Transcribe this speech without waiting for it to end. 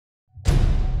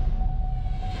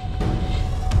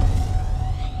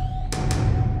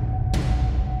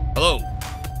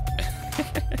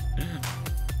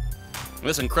In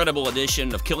this incredible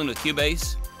edition of Killing with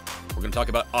Cubase, we're going to talk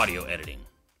about audio editing.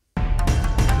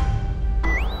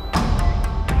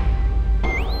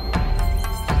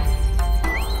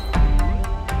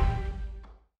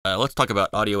 Let's talk about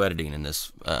audio editing in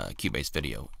this Cubase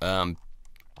video. I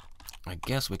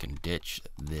guess we can ditch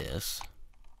this,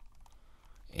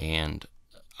 and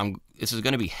this is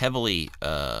going to be heavily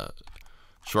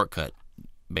shortcut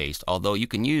based. Although you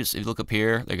can use, if you look up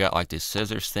here, they got like this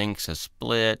scissors thing, says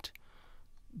split,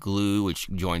 glue, which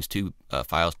joins two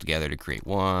files together to create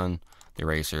one, the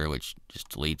eraser, which just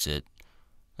deletes it,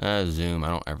 zoom. I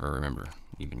don't ever remember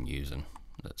even using.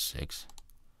 That's 6.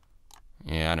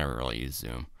 Yeah, I never really use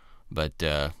zoom, but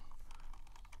because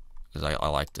I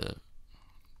like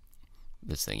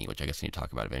this thingy, which I guess I need to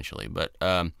talk about eventually. But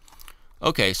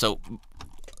okay, so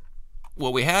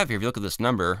what we have here, if you look at this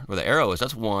number where the arrow is,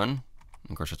 that's 1.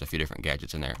 Of course, there's a few different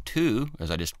gadgets in there. 2,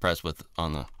 as I just pressed with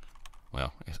on the,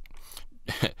 well,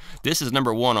 this is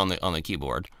number 1 on the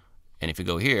keyboard. And if you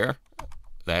go here,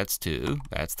 that's 2,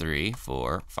 that's 3,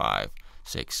 4, 5,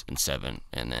 6, and 7,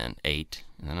 and then 8.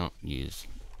 And I don't use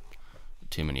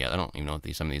too many. I don't even know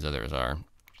what some of these others are.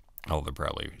 Oh, they're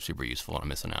probably super useful and I'm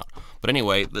missing out. But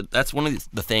anyway, that's one of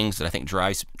the things that I think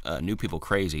drives new people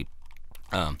crazy.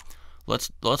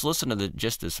 Let's listen to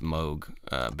just this Moog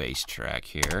bass track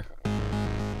here.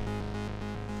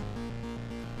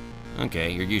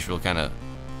 Okay, your usual kind of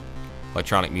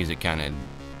electronic music kind of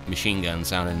machine gun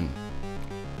sounding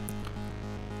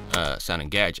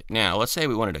gadget. Now, let's say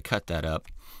we wanted to cut that up.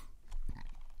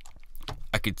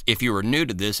 I could, if you were new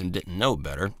to this and didn't know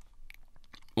better.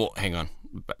 Well, hang on.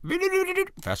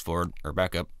 Fast forward or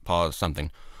back up, pause, something.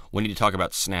 We need to talk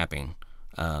about snapping.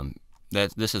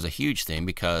 This is a huge thing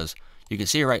because you can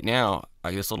see right now,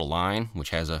 like this little line, which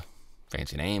has a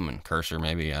fancy name and cursor,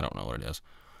 maybe, I don't know what it is.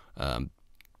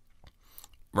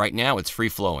 Right now, it's free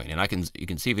flowing, and you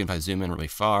can see even if I zoom in really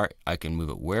far, I can move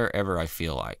it wherever I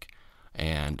feel like,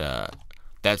 and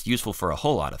that's useful for a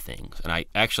whole lot of things. And I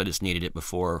actually just needed it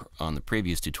before on the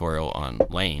previous tutorial on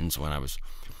lanes when I was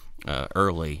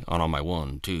early on my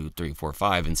 1, 2, 3, 4,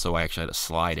 5, and so I actually had to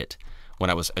slide it when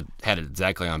I had it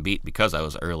exactly on beat because I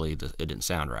was early. It didn't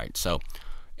sound right. So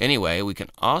anyway, we can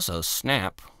also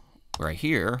snap right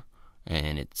here,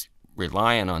 and it's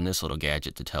relying on this little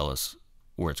gadget to tell us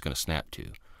where it's going to snap to.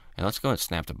 And let's go and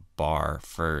snap to bar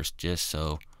first, just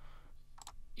so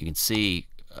you can see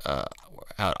how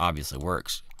it obviously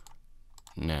works.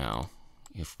 Now,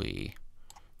 if we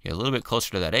get a little bit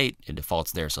closer to that 8, it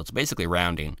defaults there. So it's basically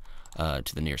rounding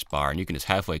to the nearest bar, and you can just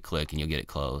halfway click and you'll get it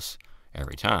close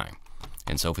every time.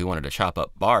 And so if we wanted to chop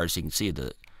up bars, you can see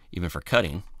that even for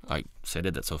cutting, I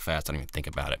did that so fast I don't even think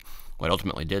about it. What I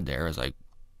ultimately did there is I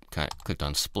kind of clicked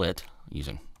on split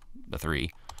using the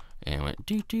 3 and went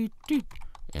doot doot doot,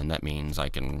 and that means I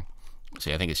can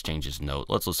see. I think it's changed its note.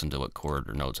 Let's listen to what chord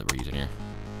or notes that we're using here.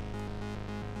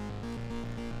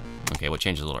 Okay, well, it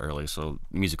changed a little early, so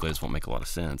musically this won't make a lot of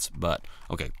sense. But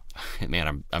okay,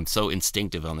 man, I'm so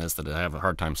instinctive on this that I have a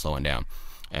hard time slowing down,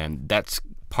 and that's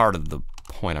part of the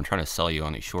point I'm trying to sell you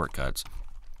on these shortcuts.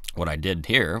 What I did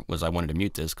here was I wanted to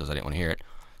mute this because I didn't want to hear it,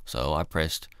 so I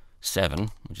pressed 7,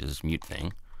 which is this mute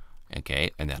thing.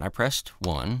 Okay, and then I pressed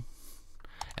 1.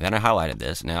 And then I highlighted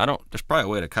this. Now, there's probably a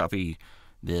way to copy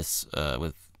this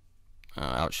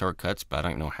without shortcuts, but I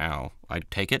don't know how. I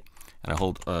take it and I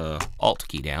hold Alt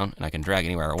key down, and I can drag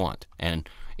anywhere I want. And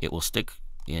it will stick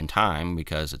in time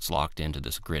because it's locked into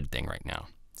this grid thing right now.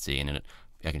 See, and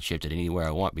I can shift it anywhere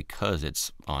I want because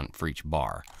it's on for each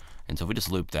bar. And so if we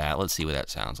just loop that, let's see what that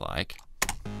sounds like.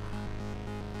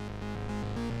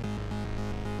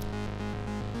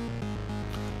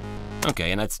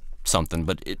 Okay, and that's something,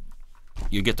 but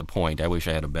you get the point. I wish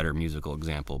I had a better musical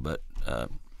example, but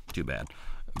too bad.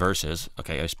 Versus,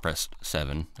 okay, I just pressed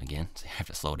 7 again. See, I have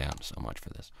to slow down so much for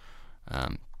this.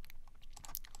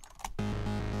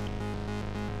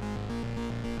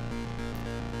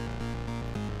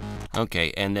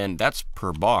 Okay, and then that's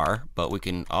per bar, but we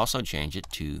can also change it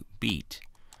to beat.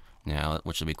 Now,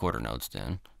 which will be quarter notes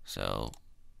then. So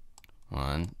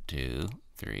 1, 2,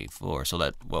 3, 4. So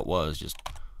that what was just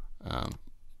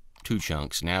 2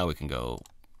 chunks. Now we can go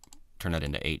turn that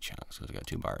into 8 chunks because we got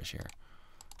 2 bars here.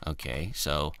 Okay,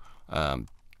 so that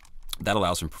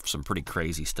allows some pretty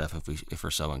crazy stuff if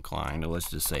we're so inclined. Let's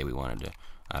just say we wanted to,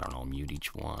 I don't know, mute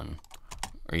each one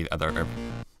or either.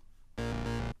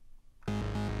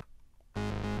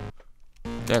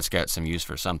 That's got some use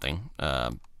for something.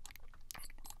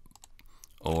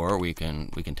 Or we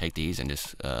can take these and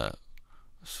just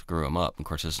screw them up. Of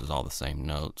course, this is all the same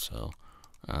note, so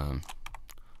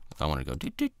if I want to go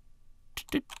doot doot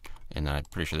And I'm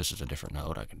pretty sure this is a different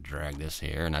note. I can drag this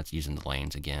here, and that's using the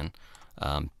lanes again.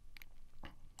 Oh,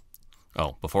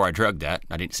 before I drug that,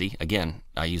 I didn't see. Again,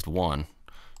 I used 1.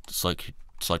 Select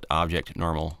object,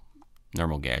 normal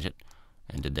gadget,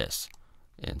 and did this.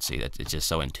 And see that it's just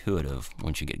so intuitive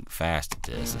once you get fast at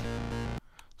this.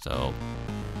 So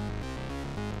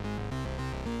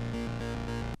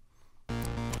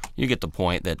you get the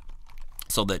point that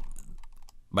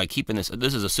by keeping this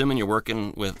is assuming you're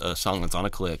working with a song that's on a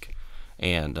click,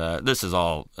 and this is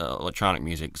all electronic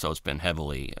music, so it's been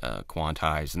heavily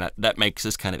quantized, and that makes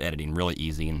this kind of editing really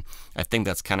easy. And I think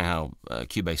that's kind of how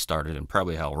Cubase started, and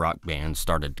probably how rock bands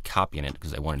started copying it,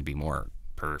 because they wanted to be more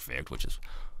perfect, which is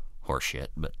horseshit,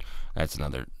 but that's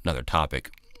another topic.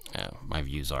 My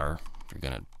views are, if you're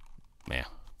gonna,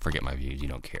 forget my views, you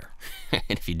don't care. And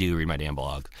if you do, read my damn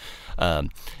blog.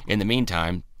 In the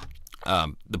meantime,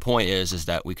 the point is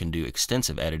that we can do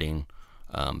extensive editing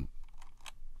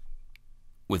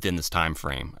within this time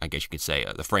frame, I guess you could say,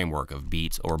 the framework of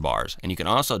beats or bars. And you can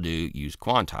also use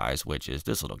quantize, which is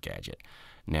this little gadget.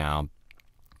 Now,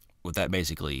 what that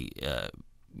basically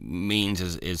means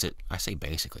is it, I say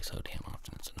basically so damn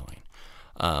often, it's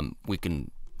annoying. We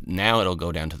can, now it'll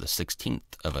go down to the 16th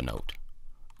of a note.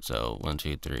 So 1,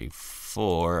 2, 3,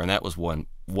 4, and that was one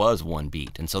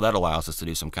beat. And so that allows us to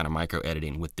do some kind of micro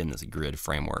editing within this grid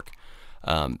framework.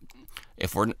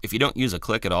 If you don't use a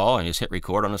click at all and you just hit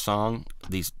record on a song,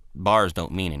 these bars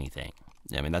don't mean anything.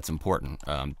 I mean, that's important.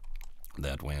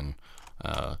 That when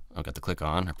I've got the click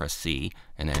on, I press C,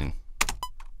 and then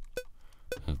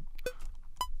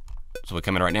so we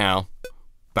come in right now,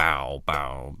 bow,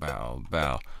 bow, bow,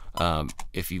 bow.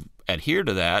 If you adhere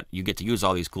to that, you get to use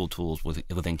all these cool tools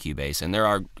within Cubase, and there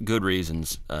are good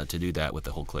reasons to do that with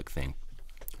the whole click thing.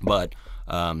 But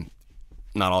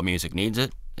not all music needs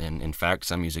it, and in fact,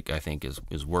 some music I think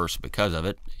is worse because of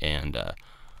it. And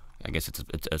I guess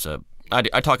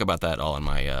I talk about that all in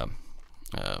my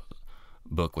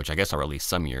book, which I guess I'll release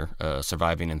some year,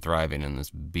 Surviving and Thriving in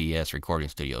this BS recording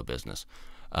studio business.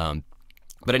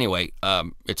 But anyway,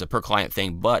 it's a per client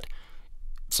thing. But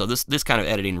so this kind of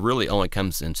editing really only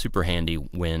comes in super handy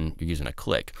when you're using a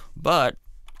click. But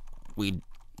the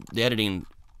editing,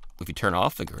 if you turn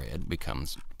off the grid,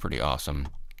 becomes pretty awesome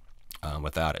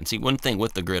without it. And see, one thing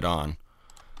with the grid on,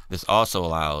 this also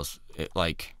allows it,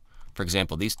 like, for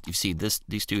example, you see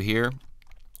these two here,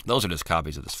 those are just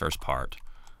copies of this first part,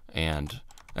 and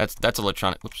that's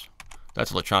electronic. Whoops,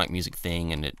 that's electronic music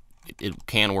thing, and it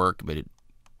can work, but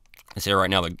I say right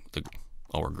now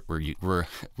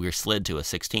we're slid to a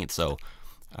 16th, so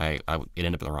it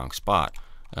ended up in the wrong spot.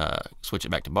 Switch it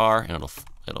back to bar, and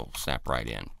it'll snap right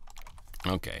in.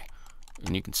 Okay,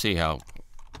 and you can see how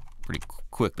pretty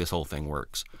quick this whole thing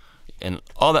works. And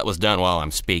all that was done while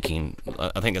I'm speaking.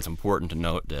 I think it's important to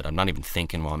note that I'm not even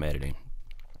thinking while I'm editing,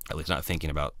 at least not thinking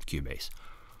about Cubase.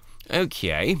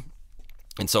 Okay,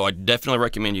 and so I definitely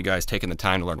recommend you guys taking the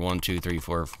time to learn 1, 2, 3,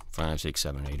 4, 5, 6,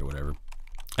 7, 8, or whatever.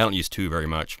 I don't use 2 very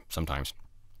much sometimes,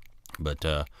 but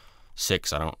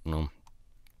 6, I don't know.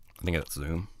 I think that's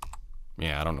Zoom.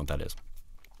 Yeah, I don't know what that is.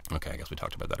 Okay, I guess we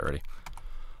talked about that already.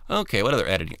 Okay, what other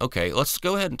editing? Okay, let's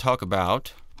go ahead and talk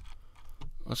about,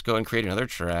 let's go and create another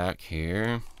track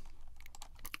here.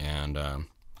 And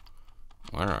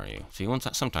where are you? See,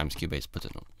 sometimes Cubase puts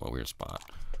it in a weird spot.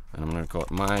 And I'm going to call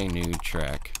it my new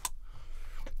track.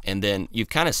 And then you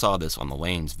kind of saw this on the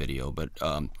lanes video, but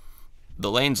the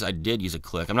lanes, I did use a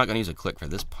click. I'm not going to use a click for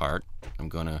this part. I'm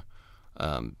going to,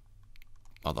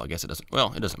 although I guess it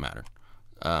doesn't matter.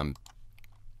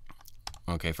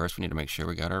 Okay, first we need to make sure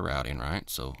we got our routing right.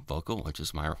 So vocal, which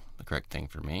is the correct thing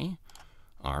for me.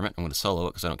 Arm it. I'm going to solo it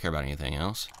because I don't care about anything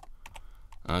else.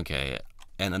 Okay,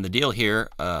 and then the deal here,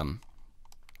 I'm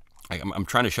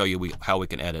trying to show you how we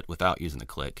can edit without using the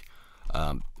click.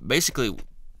 Basically,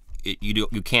 you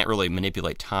can't really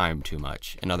manipulate time too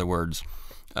much. In other words,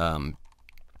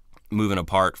 moving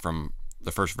apart from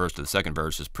the first verse to the second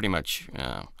verse is pretty much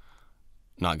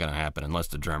not going to happen unless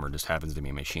the drummer just happens to be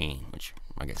a machine, which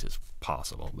I guess is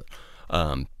possible. But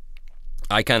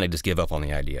I kind of just give up on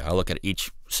the idea. I look at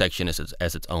each section as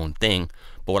its own thing.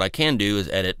 But what I can do is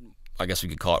edit, I guess we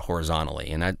could call it horizontally,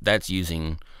 and that's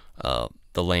using the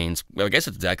lanes. Well, I guess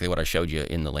it's exactly what I showed you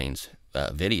in the lanes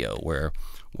video, where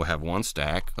we'll have one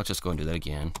stack. Let's just go and do that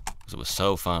again because it was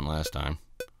so fun last time.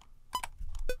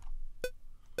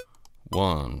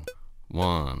 1,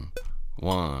 1,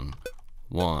 1,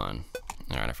 1.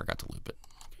 All right, I forgot to loop it.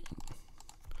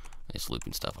 This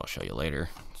looping stuff I'll show you later.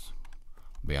 It's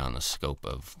beyond the scope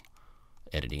of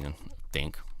editing, I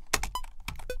think.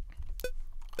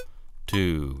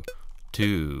 2,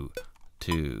 2,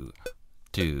 2,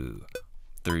 2,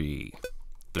 3,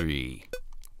 3,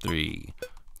 3,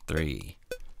 3.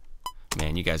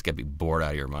 Man, you guys gotta be bored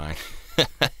out of your mind.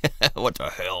 What the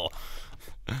hell?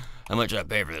 How much I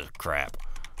pay for this crap?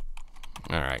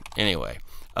 All right. Anyway,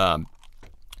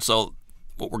 so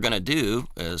what we're gonna do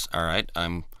is, all right,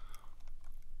 I'm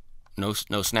no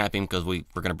snapping because we're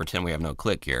gonna pretend we have no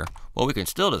click here. Well, we can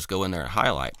still just go in there and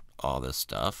highlight all this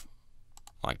stuff,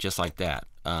 like just like that.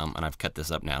 And I've cut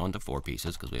this up now into 4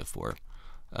 pieces because we have 4.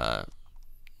 Well,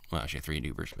 actually 3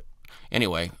 dupers, but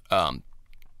anyway. And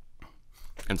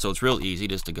so it's real easy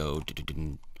just to go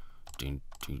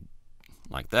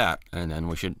like that, and then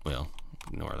we should, well,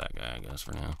 ignore that guy, I guess,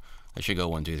 for now. I should go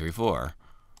 1, 2, 3, 4.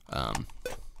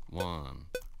 1,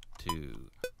 2,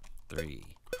 3.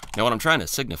 Now, what I'm trying to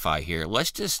signify here,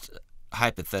 let's just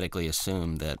hypothetically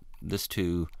assume that this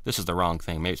is the wrong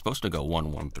thing. Maybe it's supposed to go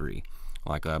 1, 1, 3.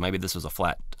 Like maybe this was a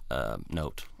flat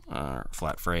note, or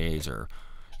flat phrase, or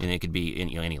and it could be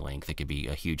any length. It could be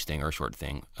a huge thing or a short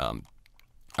thing.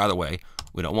 Either way,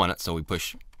 we don't want it, so we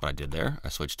push what I did there. I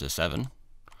switched to 7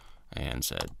 and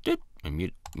said dip and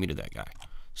muted that guy.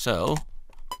 So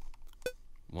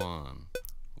 1,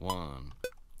 1,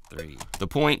 3. The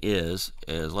point is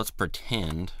let's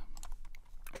pretend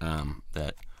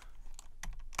that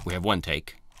we have 1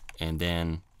 take, and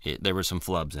then there were some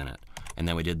flubs in it, and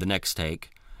then we did the next take,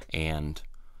 and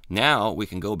now we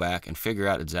can go back and figure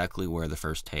out exactly where the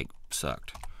first take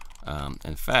sucked.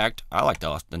 In fact, I like to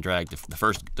often drag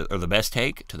the best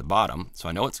take to the bottom, so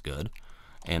I know it's good,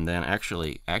 and then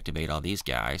actually activate all these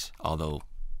guys, although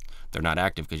they're not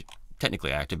active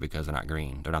technically active because they're not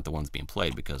green. They're not the ones being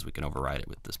played because we can override it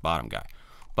with this bottom guy.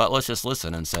 But let's just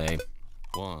listen and say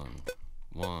 1,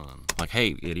 1. Like,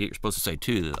 hey, idiot, you're supposed to say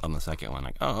 2 on the second one.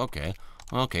 Like, oh, okay.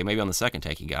 Okay, maybe on the second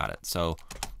take you got it. So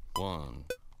 1,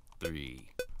 3,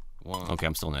 1. Okay,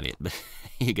 I'm still an idiot, but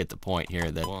you get the point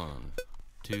here that 1,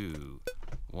 2,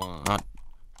 1. Not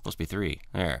supposed to be 3.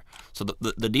 There. So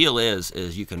the deal is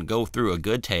you can go through a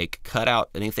good take, cut out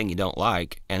anything you don't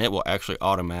like, and it will actually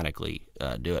automatically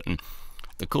do it. And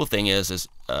the cool thing is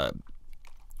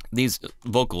these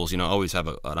vocals, always have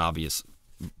an obvious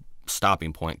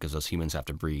stopping point because us humans have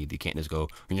to breathe. You can't just go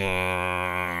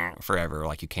forever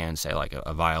like you can say like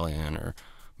a violin or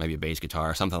maybe a bass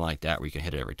guitar or something like that where you can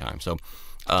hit it every time. So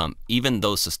even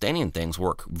those sustaining things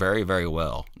work very, very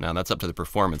well. Now that's up to the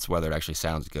performance whether it actually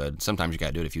sounds good. Sometimes you got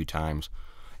to do it a few times,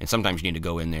 and sometimes you need to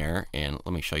go in there and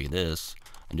let me show you this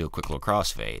and do a quick little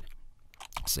crossfade.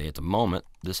 See, at the moment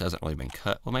this hasn't really been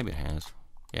cut. Well, maybe it has.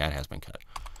 Yeah, it has been cut.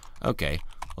 Okay,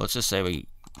 let's just say we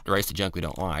erase the junk we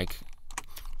don't like.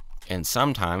 And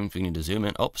sometimes we need to zoom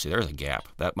in. Oh, see, there's a gap.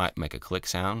 That might make a click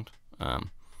sound.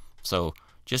 So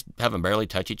just have them barely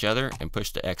touch each other and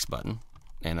push the X button,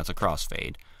 and that's a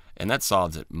crossfade. And that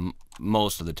solves it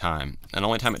most of the time. And the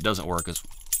only time it doesn't work is,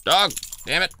 dog,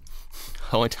 damn it.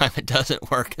 The only time it doesn't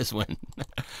work is when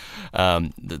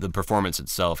the performance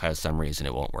itself has some reason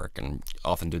it won't work. And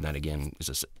often doing that again is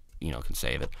just, can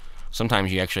save it.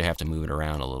 Sometimes you actually have to move it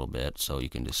around a little bit, so you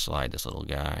can just slide this little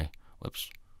guy. Whoops.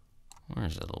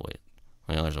 Where's that little weight?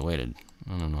 Well, there's a weighted.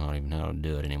 I don't know even how to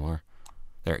do it anymore.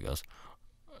 There it goes.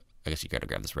 I guess you gotta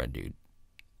grab this red dude.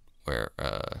 Come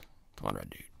on, red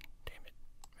dude. Damn it.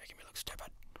 Making me look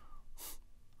stupid.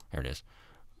 There it is.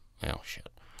 Well, shit.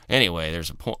 Anyway,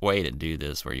 there's a way to do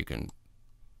this where you can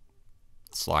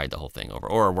slide the whole thing over.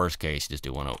 Or worst case, you just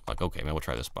do one, like, okay, maybe we'll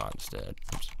try this spot instead.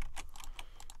 Oops.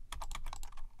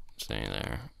 Stay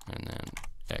there. And then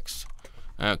X.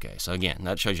 Okay, so again,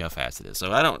 that shows you how fast it is.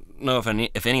 So I don't know if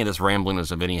any of this rambling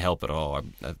is of any help at all.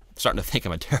 I'm starting to think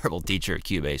I'm a terrible teacher at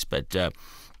Cubase. But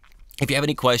if you have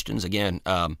any questions, again,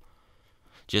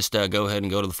 just go ahead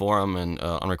and go to the forum and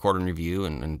on Record and Review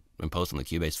and post on the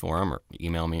Cubase forum, or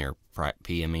email me or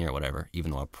PM me or whatever,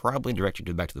 even though I'll probably direct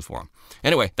you back to the forum.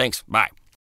 Anyway, thanks. Bye.